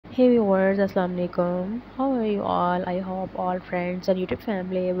Hey viewers, Assalamu alaikum. How are you all? I hope all friends and YouTube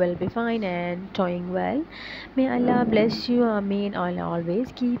family will be fine and doing well. May Allah bless you. Ameen. I'll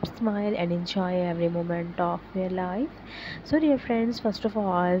always keep smile and enjoy every moment of your life. So dear friends, first of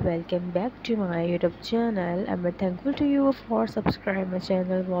all, welcome back to my YouTube channel. I'm very thankful to you for subscribing my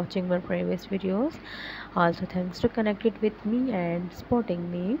channel, watching my previous videos. Also thanks to connect it with me and supporting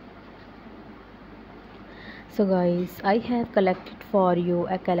me. So guys, I have collected for you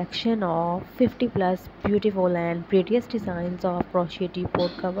a collection of 50 plus beautiful and prettiest designs of crochet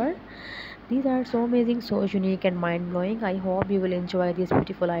teapot cover. These are so amazing, so unique and mind-blowing. I hope you will enjoy these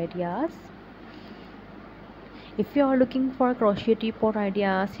beautiful ideas. If you are looking for crochet teapot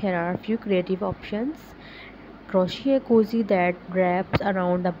ideas, here are a few creative options. Crochet cozy that wraps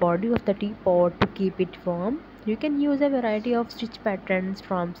around the body of the teapot to keep it warm. You can use a variety of stitch patterns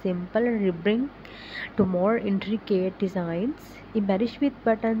from simple ribbing to more intricate designs, embellished with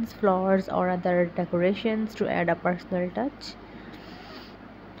buttons, flowers, or other decorations to add a personal touch.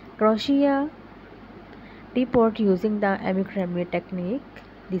 Crochet teapot using the amicrame technique.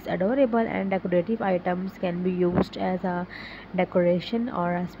 These adorable and decorative items can be used as a decoration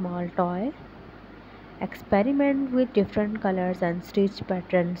or a small toy. Experiment with different colors and stitch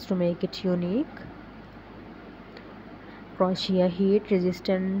patterns to make it unique. Crochet heat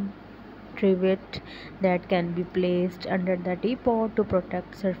resistant trivet that can be placed under the teapot to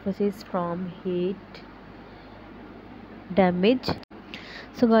protect surfaces from heat damage.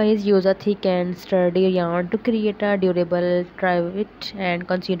 So guys, use a thick and sturdy yarn to create a durable trivet and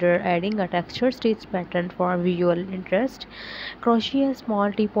consider adding a textured stitch pattern for visual interest. Crochet a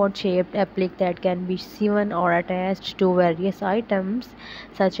small teapot shaped applique that can be sewn or attached to various items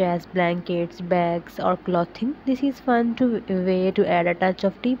such as blankets, bags or clothing. This is fun way to add a touch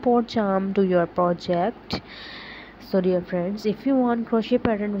of teapot charm to your project. So dear friends, if you want crochet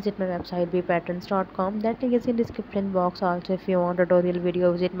pattern, visit my website bpatterns.com. That link is in description box. Also, if you want tutorial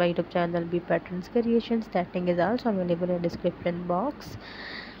video, visit my YouTube channel bpatterns creations. That link is also available in description box.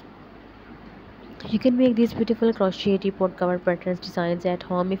 You can make these beautiful crochet teapot cover patterns designs at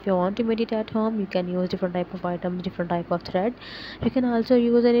home. If you want to make it at home, you can use different type of items, different type of thread. You can also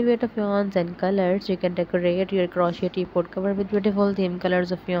use any weight of yarns and colors. You can decorate your crochet teapot cover with beautiful theme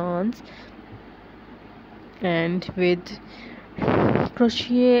colors of yarns and with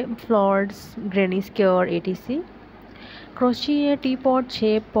crochet flowers, granny square, etc. Crochet a teapot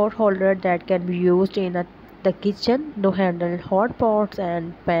shaped pot holder that can be used in the kitchen to handle hot pots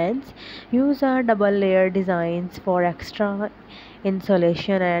and pans. Use a double layer designs for extra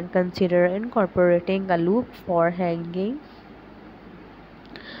insulation and consider incorporating a loop for hanging.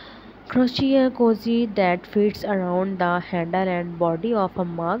 Crochet a cozy that fits around the handle and body of a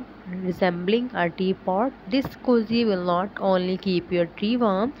mug resembling a teapot. This cozy will not only keep your tea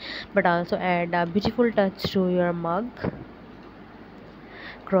warm but also add a beautiful touch to your mug.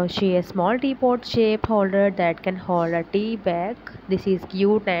 Crochet a small teapot shaped holder that can hold a tea bag. This is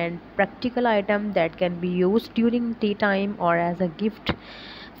cute and practical item that can be used during tea time or as a gift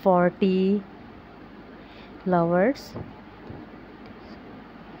for tea lovers.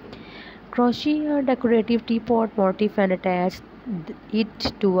 Crochet a decorative teapot motif and attach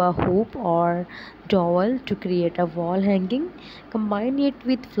it to a hoop or dowel to create a wall hanging. Combine it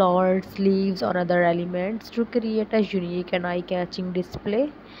with flowers, leaves or other elements to create a unique and eye-catching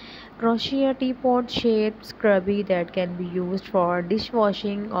display. Crochet a teapot shaped scrubby that can be used for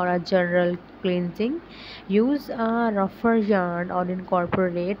dishwashing or a general cleansing. Use a rougher yarn or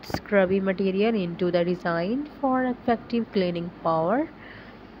incorporate scrubby material into the design for effective cleaning power.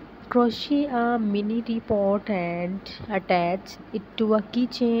 Crochet a mini teapot and attach it to a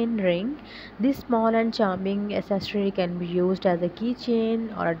keychain ring. This small and charming accessory can be used as a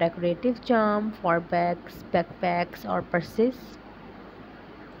keychain or a decorative charm for bags, backpacks or purses.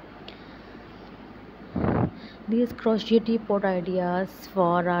 These crochet teapot ideas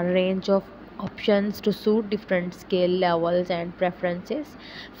for a range of options to suit different skill levels and preferences.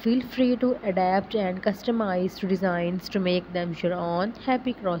 Feel free to adapt and customize to designs to make them your own.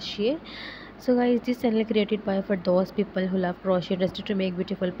 Happy crochet! So guys, this channel created by for those people who love crochet, just to make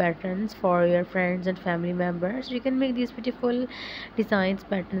beautiful patterns for your friends and family members. You can make these beautiful designs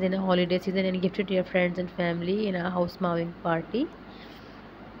patterns in a holiday season and gift it to your friends and family in a housewarming party.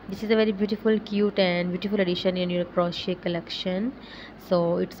 This is a very beautiful, cute and beautiful addition in your crochet collection.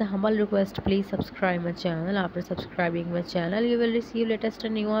 So it's a humble request, please subscribe my channel. After subscribing my channel, you will receive latest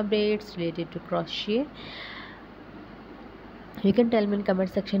and new updates related to crochet. You can tell me in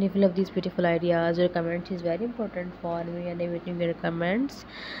comment section if you love these beautiful ideas. Your comments is very important for me and everything your comments.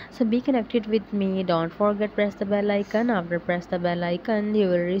 So be connected with me. Don't forget press the bell icon. After press the bell icon you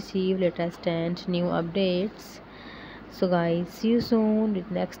will receive latest and new updates. So guys, see you soon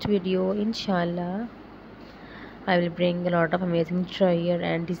with next video inshallah. I will bring a lot of amazing tutorial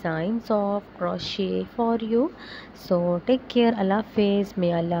and designs of crochet for you. So take care. Allah Hafiz.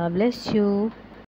 May Allah bless you.